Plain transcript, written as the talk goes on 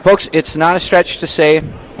Folks, it's not a stretch to say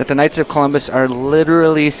that the Knights of Columbus are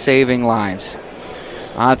literally saving lives.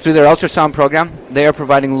 Through their ultrasound program, they are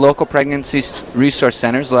providing local pregnancy resource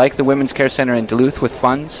centers like the Women's Care Center in Duluth with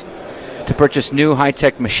funds to purchase new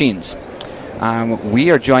high-tech machines. We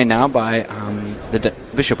are joined now by the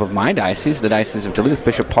Bishop of my diocese, the Diocese of Duluth,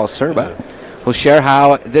 Bishop Paul Serba, who'll share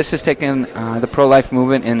how this has taken the pro-life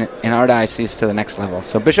movement in our diocese to the next level.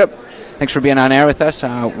 So, Bishop, thanks for being on air with us.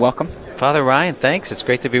 Welcome. Father Ryan, thanks. It's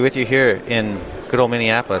great to be with you here in good old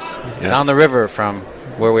Minneapolis, down the river from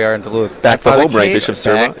where we are in Duluth. Back to home, right, Bishop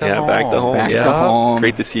Serba? Back to home. Back to home.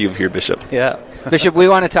 Great to see you here, Bishop. Yeah. Bishop, we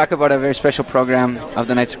want to talk about a very special program of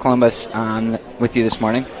the Knights of Columbus with you this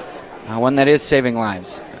morning, one that is saving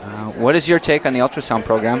lives. What is your take on the ultrasound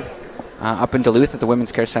program up in Duluth at the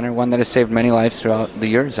Women's Care Center, one that has saved many lives throughout the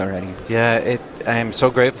years already? Yeah, I am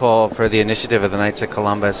so grateful for the initiative of the Knights of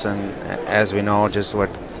Columbus, and as we know, just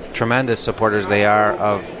what tremendous supporters they are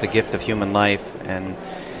of the gift of human life. And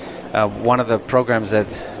one of the programs that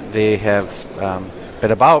they have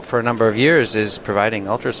been about for a number of years is providing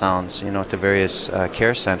ultrasounds, to various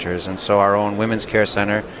care centers. And so our own Women's Care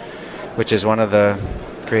Center, which is one of the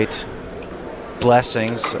great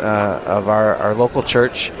blessings of our local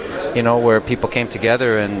church, where people came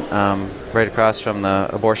together and right across from the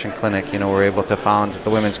abortion clinic, we're able to found the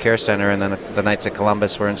Women's Care Center, and then the Knights of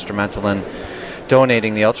Columbus were instrumental in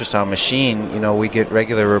donating the ultrasound machine. We get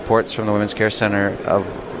regular reports from the Women's Care Center of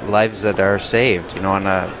lives that are saved, on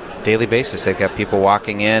a daily basis. They've got people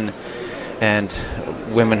walking in and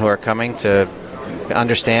women who are coming to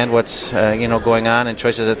understand what's going on and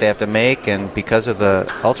choices that they have to make, and because of the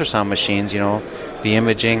ultrasound machines, the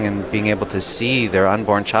imaging and being able to see their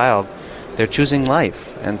unborn child, they're choosing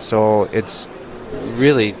life. And so it's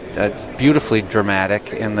really beautifully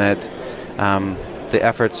dramatic in that the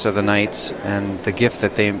efforts of the Knights and the gift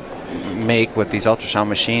that they make with these ultrasound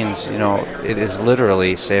machines, it is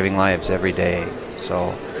literally saving lives every day.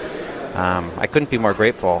 So I couldn't be more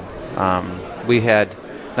grateful. We had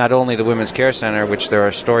not only the Women's Care Center, which there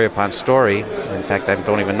are story upon story. In fact, I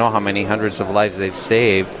don't even know how many hundreds of lives they've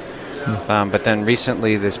saved. But then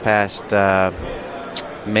recently, this past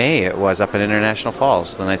May, it was up in International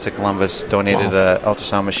Falls, the Knights of Columbus donated an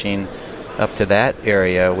ultrasound machine up to that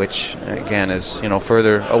area, which again is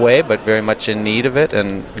further away, but very much in need of it.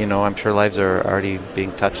 And I'm sure lives are already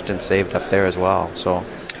being touched and saved up there as well. So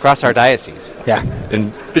across our diocese. Yeah.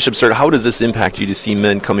 And Bishop Serba, how does this impact you to see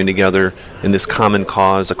men coming together in this common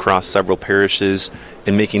cause across several parishes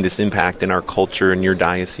and making this impact in our culture and your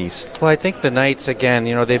diocese? Well, I think the Knights, again,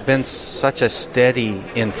 they've been such a steady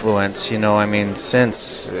influence,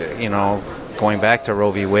 since, going back to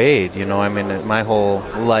Roe v. Wade, my whole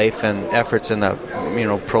life and efforts in the,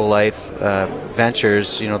 pro-life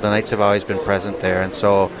ventures, the Knights have always been present there. And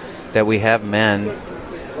so that we have men,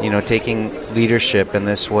 taking leadership in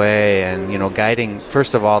this way and, guiding,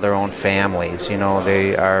 first of all, their own families.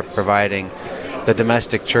 They are providing the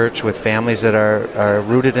domestic church with families that are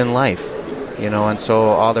rooted in life, and so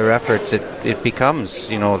all their efforts, it becomes,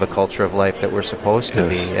 the culture of life that we're supposed to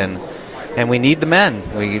be. And we need the men.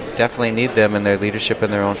 We definitely need them and their leadership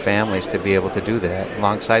in their own families to be able to do that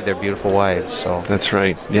alongside their beautiful wives. So that's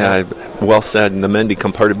right. Yeah, well said. And the men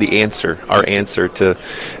become part of the answer, our answer to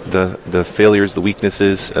the failures, the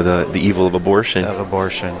weaknesses, the evil of abortion.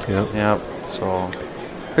 Yep. So,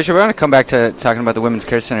 Bishop, I want to come back to talking about the Women's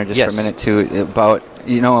Care Center just for a minute too. About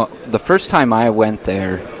the first time I went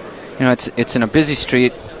there, it's in a busy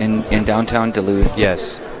street in downtown Duluth.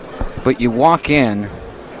 Yes. But you walk in,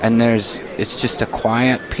 and it's just a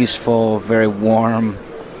quiet, peaceful, very warm,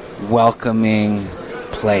 welcoming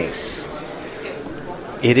place.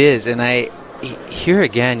 It is, and here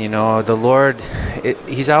again, the Lord,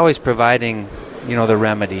 He's always providing, the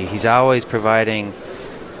remedy. He's always providing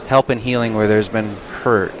help and healing where there's been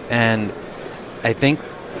hurt. And I think,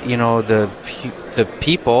 the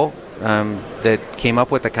people that came up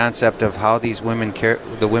with the concept of how these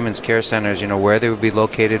the women's care centers, where they would be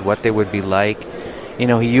located, what they would be like. He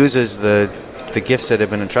uses the gifts that have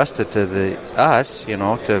been entrusted to us,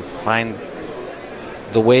 to find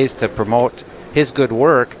the ways to promote His good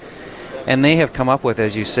work. And they have come up with,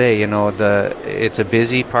 as you say, it's a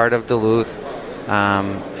busy part of Duluth,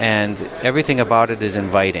 and everything about it is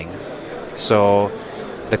inviting. So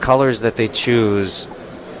the colors that they choose,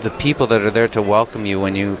 the people that are there to welcome you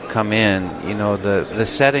when you come in, the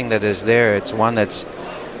setting that is there, it's one that's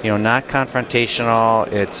not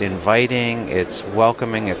confrontational. It's inviting. It's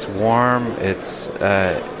welcoming. It's warm. It's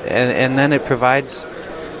and then it provides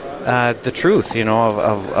the truth,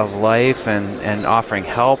 of life and offering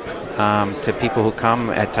help to people who come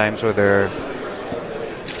at times where they're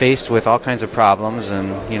faced with all kinds of problems and,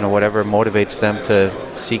 whatever motivates them to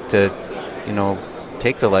seek to,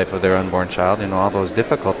 take the life of their unborn child, all those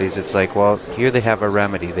difficulties, it's like, well, here they have a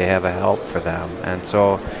remedy, they have a help for them. And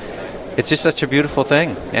so it's just such a beautiful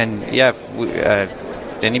thing. And yeah,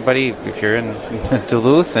 anybody, if you're in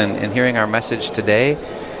Duluth and hearing our message today,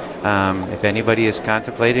 if anybody is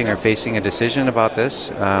contemplating or facing a decision about this,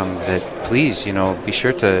 that please, be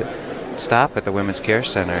sure to stop at the Women's Care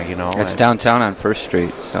Center. It's downtown on First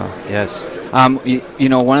Street. So yes.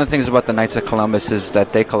 One of the things about the Knights of Columbus is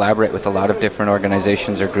that they collaborate with a lot of different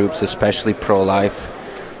organizations or groups, especially pro-life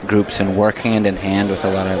groups, and work hand in hand with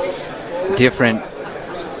a lot of different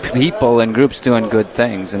people and groups doing good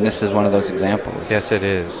things. And this is one of those examples. Yes, it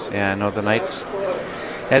is. Yeah, no, the Knights,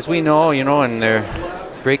 as we know, and their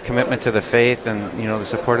great commitment to the faith and, the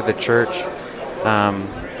support of the church,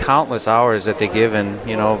 countless hours that they give in,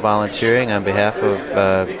 volunteering on behalf of,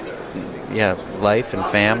 life and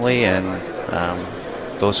family and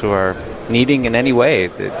those who are needing in any way.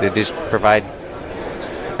 They just provide.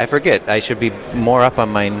 I forget. I should be more up on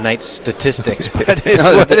my Knights statistics, but there's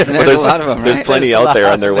a lot of them. There's right? plenty out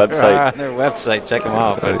there on their website. On their website, check them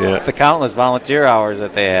out. But the countless volunteer hours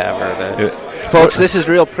that they have. Folks, this is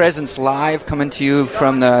Real Presence Live, coming to you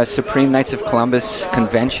from the Supreme Knights of Columbus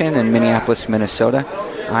Convention in Minneapolis, Minnesota.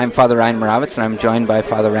 I'm Father Ryan Moravitz, and I'm joined by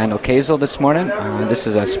Father Randall Kazel this morning. This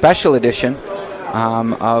is a special edition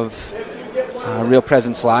of Real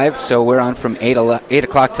Presence Live. So we're on from 8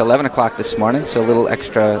 o'clock to 11 o'clock this morning, so a little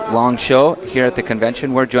extra long show here at the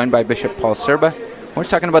convention. We're joined by Bishop Paul Serba. We're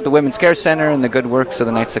talking about the Women's Care Center and the good works of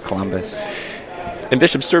the Knights of Columbus. And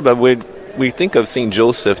Bishop Serba, we think of St.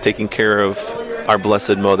 Joseph taking care of our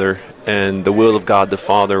Blessed Mother and the will of God the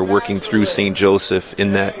Father working through St. Joseph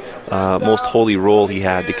in that most holy role he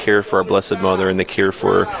had to care for our Blessed Mother and to care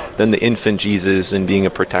for then the infant Jesus and being a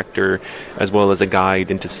protector as well as a guide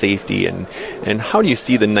into safety. And how do you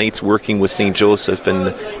see the Knights working with St. Joseph and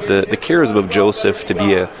the cares of Joseph to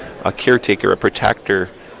be a caretaker, a protector,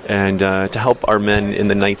 and to help our men in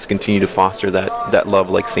the Knights continue to foster that love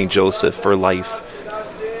like St. Joseph for life?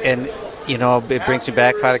 And it brings me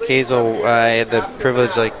back, Father Kazel. I had the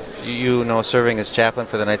privilege, serving as chaplain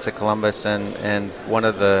for the Knights of Columbus, and one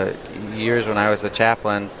of the years when I was the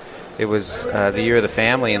chaplain, it was the year of the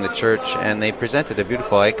family in the church, and they presented a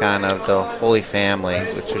beautiful icon of the Holy Family,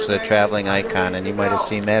 which was a traveling icon, and you might have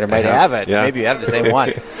seen that or might have it. Yeah. Maybe you have the same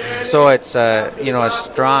one. So it's a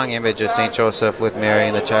strong image of St. Joseph with Mary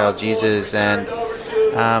and the child Jesus, and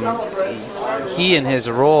he in his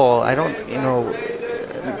role,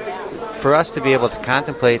 for us to be able to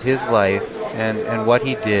contemplate his life and what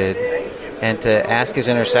he did, and to ask his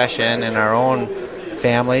intercession in our own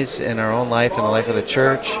families, in our own life, in the life of the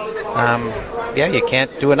church, you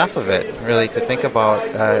can't do enough of it, really, to think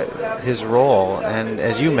about his role. And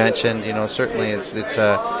as you mentioned, certainly it's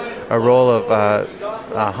a role of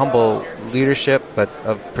humble leadership, but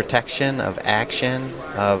of protection, of action,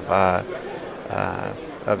 of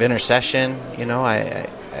intercession.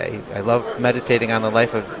 I love meditating on the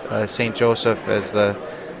life of St. Joseph as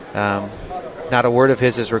not a word of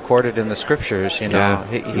his is recorded in the scriptures. He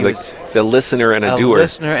was he's a listener and a doer. A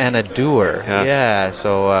listener and a doer. Yes. Yeah.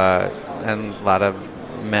 So, and a lot of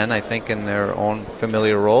men, I think, in their own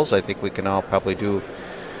familiar roles, I think we can all probably do,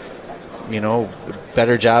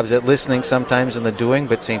 better jobs at listening sometimes than the doing.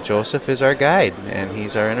 But St. Joseph is our guide, and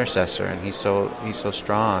he's our intercessor, and he's so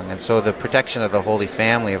strong. And so the protection of the Holy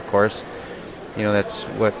Family, of course, that's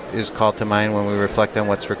what is called to mind when we reflect on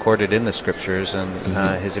what's recorded in the scriptures and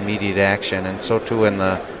his immediate action. And so too in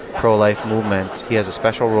the pro-life movement, he has a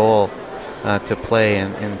special role to play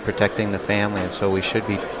in protecting the family. And so we should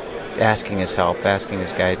be asking his help, asking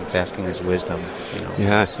his guidance, asking his wisdom.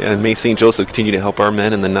 Yeah, and may St. Joseph continue to help our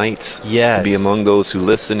men and the Knights to be among those who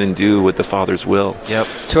listen and do what the Father's will. Yep.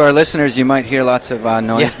 To our listeners, you might hear lots of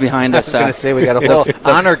noise behind us. I was going to say, we got a little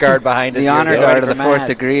honor guard behind us. The honor guard of the fourth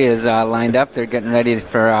degree is lined up. They're getting ready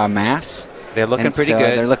for Mass. They're looking pretty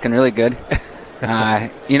good. They're looking really good.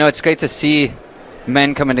 It's great to see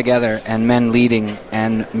men coming together and men leading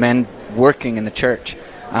and men working in the church.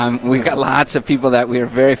 We've got lots of people that we are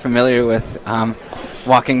very familiar with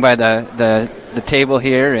walking by the table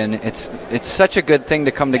here, and it's such a good thing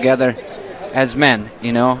to come together as men,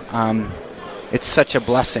 It's such a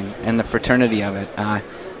blessing, and the fraternity of it.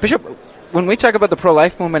 Bishop, when we talk about the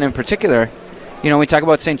pro-life movement in particular, we talk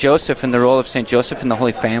about St. Joseph and the role of St. Joseph in the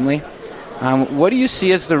Holy Family. What do you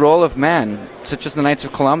see as the role of men, such as the Knights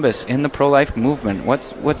of Columbus, in the pro-life movement?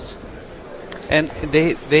 What's And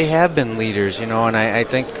they have been leaders, and I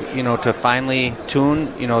think, to finely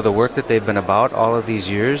tune, the work that they've been about all of these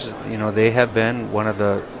years, they have been one of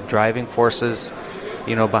the driving forces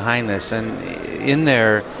behind this. And in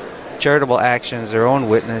their charitable actions, their own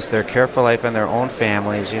witness, their care for life, and their own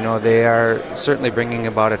families, they are certainly bringing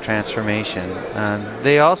about a transformation.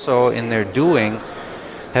 They also, in their doing,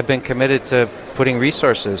 have been committed to putting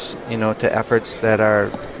resources, to efforts that are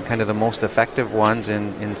kind of the most effective ones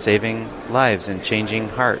in saving lives and changing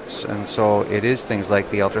hearts. And so it is things like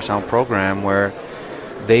the ultrasound program, where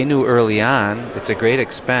they knew early on it's a great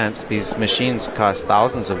expense. These machines cost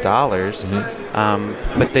thousands of dollars,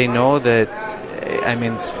 but they know that,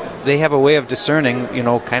 they have a way of discerning,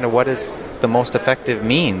 kind of what is the most effective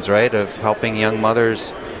means, right, of helping young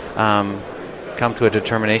mothers come to a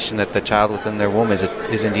determination that the child within their womb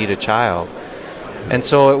is indeed a child. And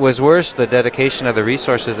so it was worth the dedication of the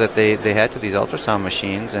resources that they had to these ultrasound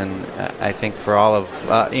machines. And I think for all of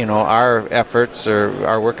our efforts or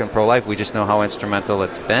our work in pro-life, we just know how instrumental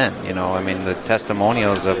it's been. The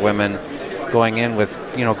testimonials of women going in with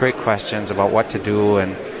great questions about what to do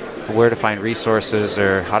and where to find resources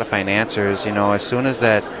or how to find answers. As soon as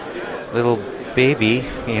that little baby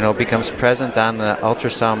becomes present on the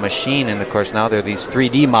ultrasound machine, and of course now there are these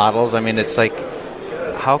 3D models. It's like,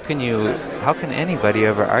 how can anybody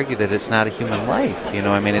ever argue that it's not a human life?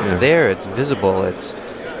 It's there, it's visible, it's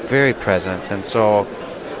very present. And so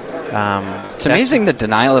it's amazing the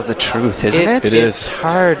denial of the truth, isn't it? It is. It's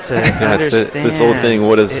hard to understand. It's this old thing.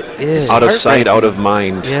 What is out of sight, out of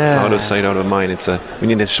mind? Yeah. Out of sight, out of mind. We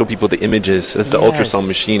need to show people the images. That's the ultrasound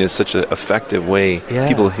machine is such an effective way. Yeah.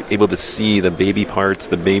 People able to see the baby parts,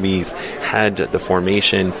 the baby's head, the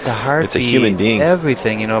formation. The heartbeat. It's a human being.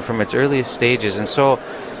 Everything, from its earliest stages. And so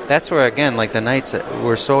that's where, again, like the Knights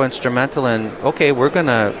were so instrumental in, okay, we're going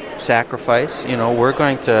to sacrifice, we're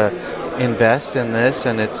going to invest in this,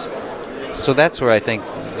 and so that's where I think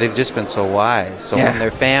they've just been so wise. So from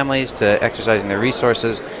their families to exercising their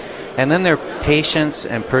resources, and then their patience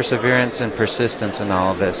and perseverance and persistence in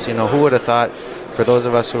all of this. Who would have thought, for those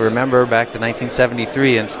of us who remember back to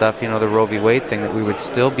 1973 and stuff, the Roe v. Wade thing, that we would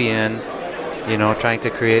still be in, trying to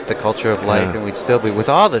create the culture of life, and we'd still be with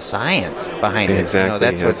all the science behind it. Exactly.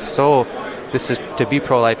 That's what's so. This is to be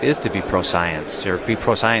pro-life is to be pro-science, or be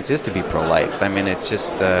pro-science is to be pro-life. It's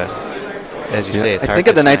just. As you say, it's hard. I think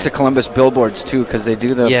of the Knights of Columbus billboards too, because they do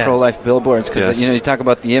the pro-life billboards. Because you talk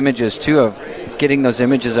about the images too, of getting those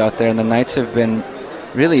images out there, and the Knights have been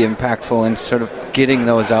really impactful in sort of getting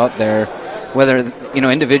those out there. Whether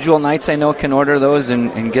individual Knights I know can order those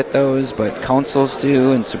and get those, but councils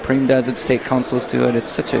do, and Supreme does it, state councils do it.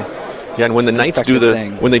 It's such a and when the Knights do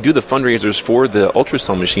when they do the fundraisers for the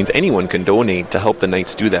ultrasound machines, anyone can donate to help the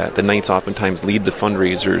Knights do that. The Knights oftentimes lead the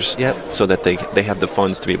fundraisers so that they have the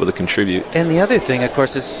funds to be able to contribute. And the other thing, of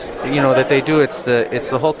course, is that they do it's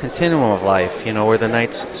the whole continuum of life, where the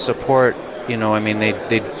Knights support,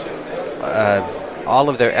 they all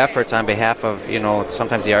of their efforts on behalf of,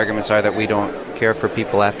 sometimes the arguments are that we don't care for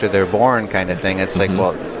people after they're born, kind of thing. It's like,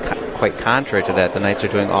 well, quite contrary to that. The Knights are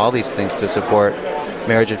doing all these things to support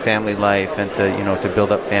marriage and family life, and to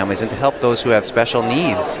build up families, and to help those who have special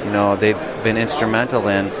needs. They've been instrumental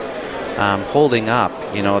in holding up,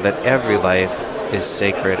 that every life is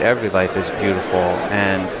sacred, every life is beautiful,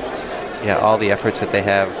 and all the efforts that they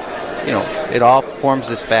have, it all forms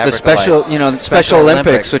this fabric. The special, of life. The Special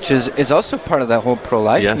Olympics, which is also part of that whole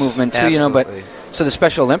pro-life movement too. Absolutely. But so the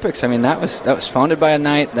Special Olympics, that was founded by a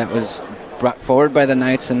Knight, that was brought forward by the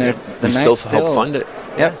Knights, and the Knights still help fund it.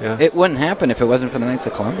 Yeah, it wouldn't happen if it wasn't for the Knights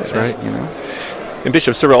of Columbus. Right. And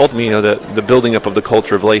Bishop Sir, ultimately, the building up of the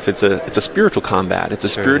culture of life, it's a spiritual combat. It's a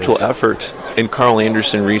spiritual effort. And Carl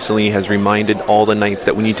Anderson recently has reminded all the Knights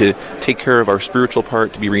that we need to take care of our spiritual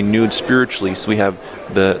part, to be renewed spiritually, so we have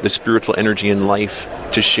the spiritual energy in life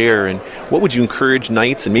to share. And what would you encourage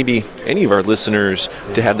Knights and maybe any of our listeners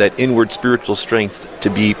to have that inward spiritual strength to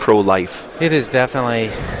be pro-life? It is definitely,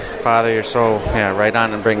 Father, you're so right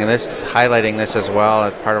on and highlighting this as well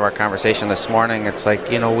as part of our conversation this morning. It's like,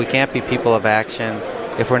 we can't be people of action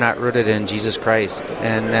if we're not rooted in Jesus Christ.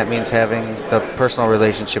 And that means having the personal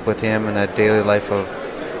relationship with Him and a daily life of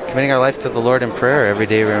committing our life to the Lord in prayer every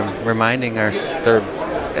day,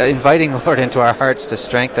 inviting the Lord into our hearts to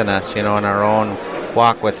strengthen us, in our own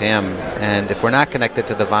walk with Him. And if we're not connected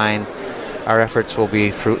to the vine, our efforts will be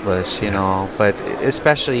fruitless, But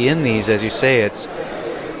especially in these, as you say, it's,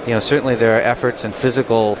 certainly there are efforts and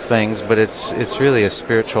physical things, but it's really a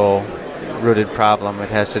spiritual rooted problem. It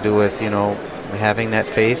has to do with, having that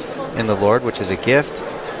faith in the Lord, which is a gift,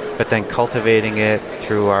 but then cultivating it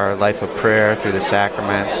through our life of prayer, through the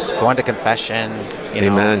sacraments, going to confession,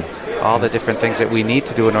 Amen. All the different things that we need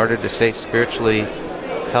to do in order to stay spiritually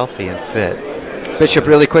healthy and fit. Bishop,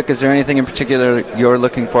 really quick, is there anything in particular you're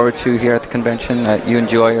looking forward to here at the convention that you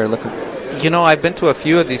enjoy or look? I've been to a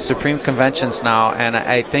few of these Supreme Conventions now, and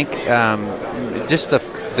I think just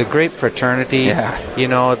the great fraternity,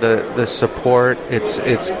 the support,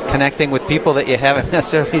 it's connecting with people that you haven't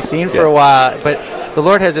necessarily seen for a while, but the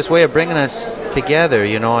Lord has this way of bringing us together,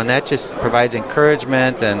 and that just provides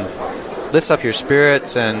encouragement and lifts up your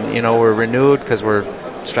spirits, and we're renewed because we're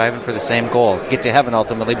striving for the same goal, to get to heaven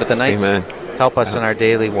ultimately, but the Knights help us in our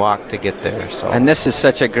daily walk to get there. So, and this is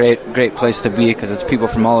such a great place to be because it's people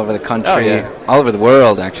from all over the country, all over the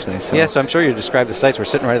world, actually. So. So I'm sure you described the sites. We're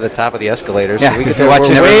sitting right at the top of the escalators. Yeah, so we get we're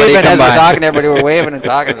watching everybody waving come as by. we're talking to everybody. We're waving and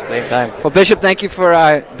talking at the same time. Well, Bishop, thank you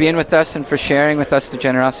for being with us and for sharing with us the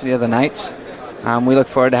generosity of the Knights. We look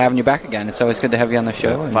forward to having you back again. It's always good to have you on the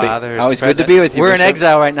show. Father, always good to be with you. We're Bishop. in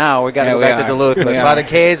exile right now. We got to go back to Duluth. But Father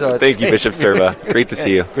Kazel, thank you, Bishop Serba. Great to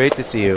see you. Great to see you.